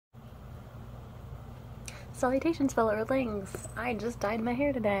Salutations, fellow Earthlings! I just dyed my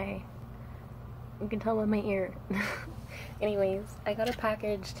hair today. You can tell by my ear. Anyways, I got a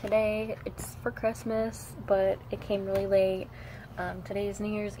package today. It's for Christmas, but it came really late. Today is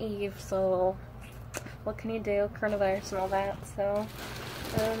New Year's Eve, so what can you do? Coronavirus and all that, so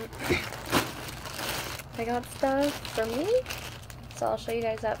I got stuff for me. So I'll show you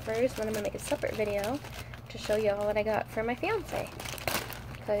guys that first, and then I'm gonna make a separate video to show y'all what I got for my fiance.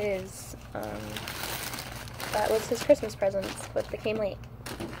 Because that was his Christmas presents, but they came late.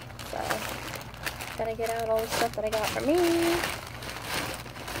 So gotta get out all the stuff that I got for me.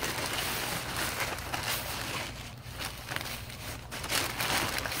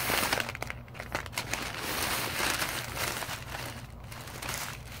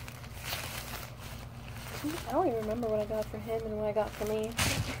 I don't even remember what I got for him and what I got for me.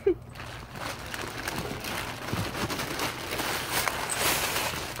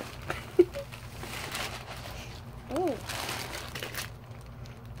 Ooh.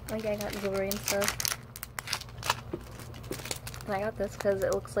 Like I got jewelry and stuff. And I got this because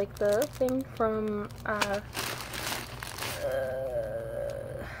it looks like the thing from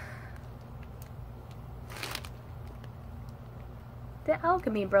the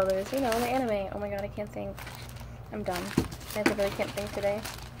Alchemy Brothers, you know, the anime. Oh my god, I can't think. I'm done. I really can't think today.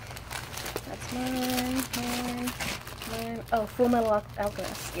 That's mine. Oh, Full Metal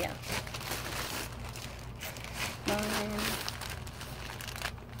Alchemist, yeah.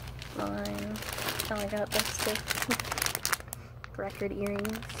 Mine. Oh, I got this too. Record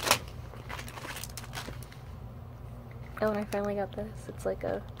earrings. Oh, and I finally got this. It's like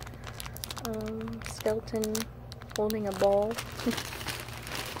a skeleton holding a ball.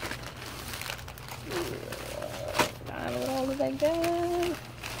 God, what all did I get?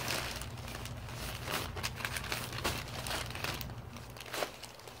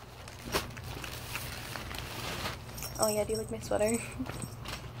 Oh yeah, do you like my sweater?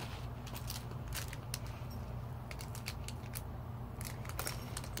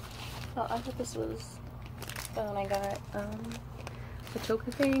 Oh, I thought this was... Oh, and I got the choker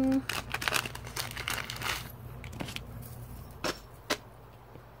thing.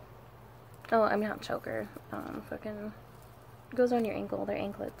 Oh, I mean not choker. Fucking goes on your ankle. They're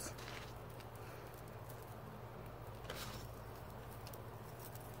anklets.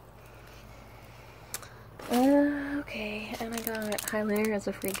 Okay, and I got highlighter as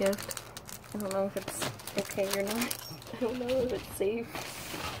a free gift. I don't know if it's okay or not. I don't know if it's safe.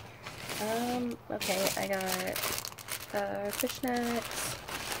 Okay, I got fishnets.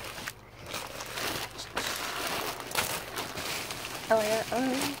 Oh, I got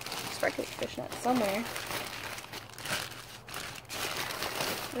sparkly fishnets somewhere.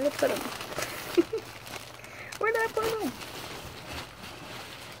 Where did I put them? Where did I put them?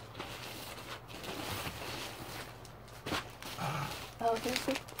 Oh, here's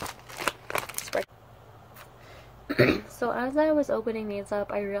So as I was opening these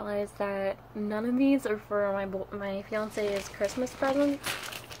up, I realized that none of these are for my fiance's Christmas presents.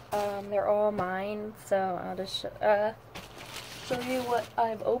 They're all mine, so I'll just show you what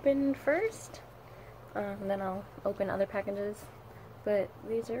I've opened first, and then I'll open other packages. But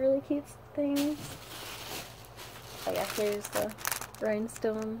these are really cute things. Oh yeah, here's the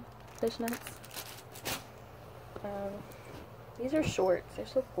rhinestone fishnets. These are shorts. They're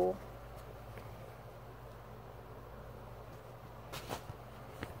so cool.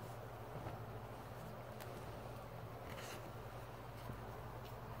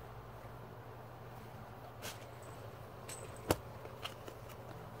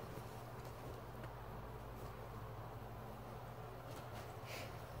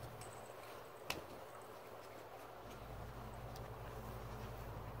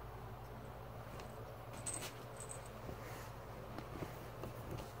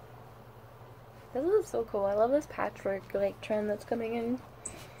 This is so cool. I love this patchwork like trend that's coming in.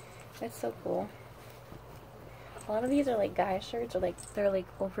 It's so cool. A lot of these are like guy shirts, or like they're like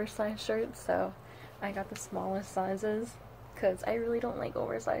oversized shirts, so I got the smallest sizes because I really don't like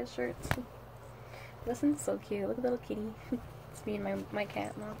oversized shirts. This one's so cute. Look at the little kitty. It's me and my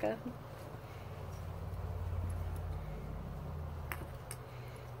cat Maka.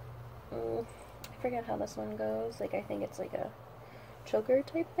 I forget how this one goes. Like I think it's like a choker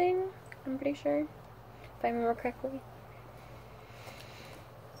type thing. I'm pretty sure, if I remember correctly.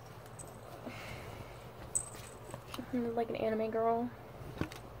 Like an anime girl.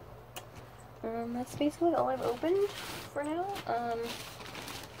 That's basically all I've opened for now. I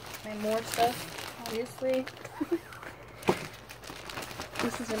have more stuff, obviously.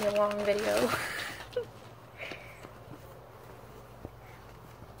 This is gonna be a long video.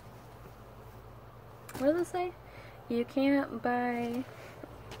 what does it say? You can't buy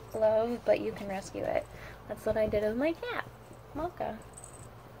love, but you can rescue it. That's what I did with my cat, Mocha.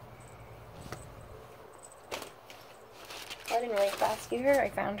 I didn't really rescue her, I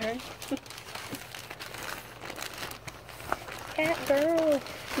found her. Cat girl!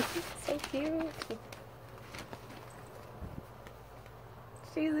 So cute!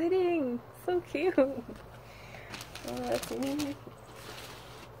 She's eating! So cute! Oh, that's me.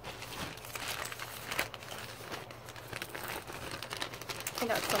 I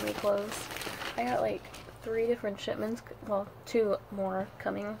got so many clothes. I got like 3 different shipments, well, 2 more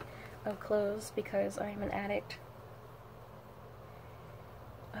coming of clothes because I'm an addict.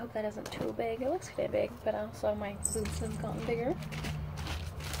 I hope that isn't too big. It looks kind of big, but also my boobs have gotten bigger.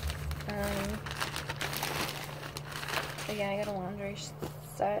 But yeah, I got a laundry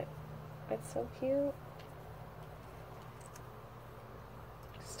set. It's so cute.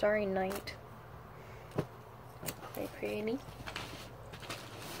 Starry Night. Very pretty.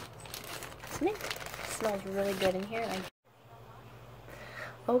 It smells really good in here.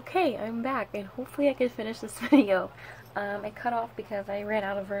 Okay, I'm back, and hopefully I can finish this video. I cut off because I ran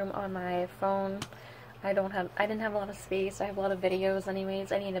out of room on my phone. I didn't have a lot of space. I have a lot of videos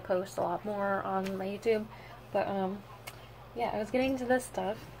anyways. I need to post a lot more on my YouTube. But yeah, I was getting to this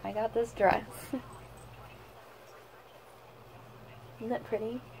stuff. I got this dress. Isn't that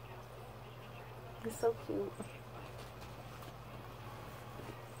pretty? It's so cute.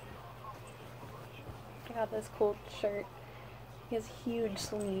 I got this cool shirt. He has huge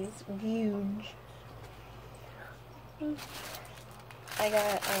sleeves. Huge. I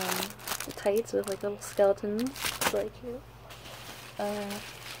got tights with like little skeletons. It's really cute.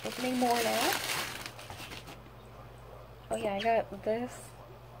 Opening more now. Oh yeah, I got this.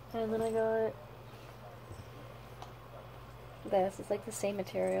 And then I got this. It's like the same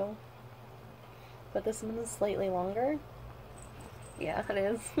material. But this one is slightly longer. Yeah, it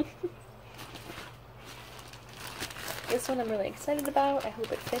is. This one I'm really excited about. I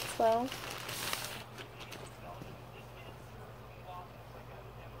hope it fits well.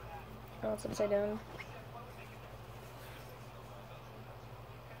 Oh, it's upside down.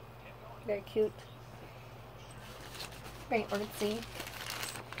 Very cute. Very artsy.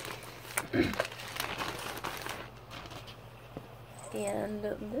 And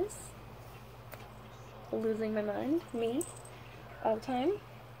this. Losing my mind. Me. All the time.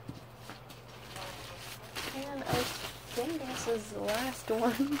 And I think this is the last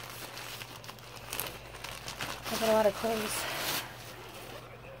one. I got a lot of clothes.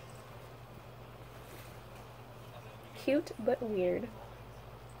 Cute, but weird.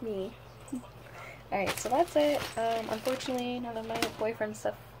 Me. Alright, so that's it. Unfortunately, none of my boyfriend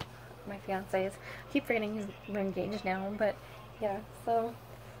stuff, my fiance's, I keep forgetting we're engaged now, but yeah, so,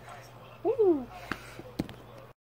 woo!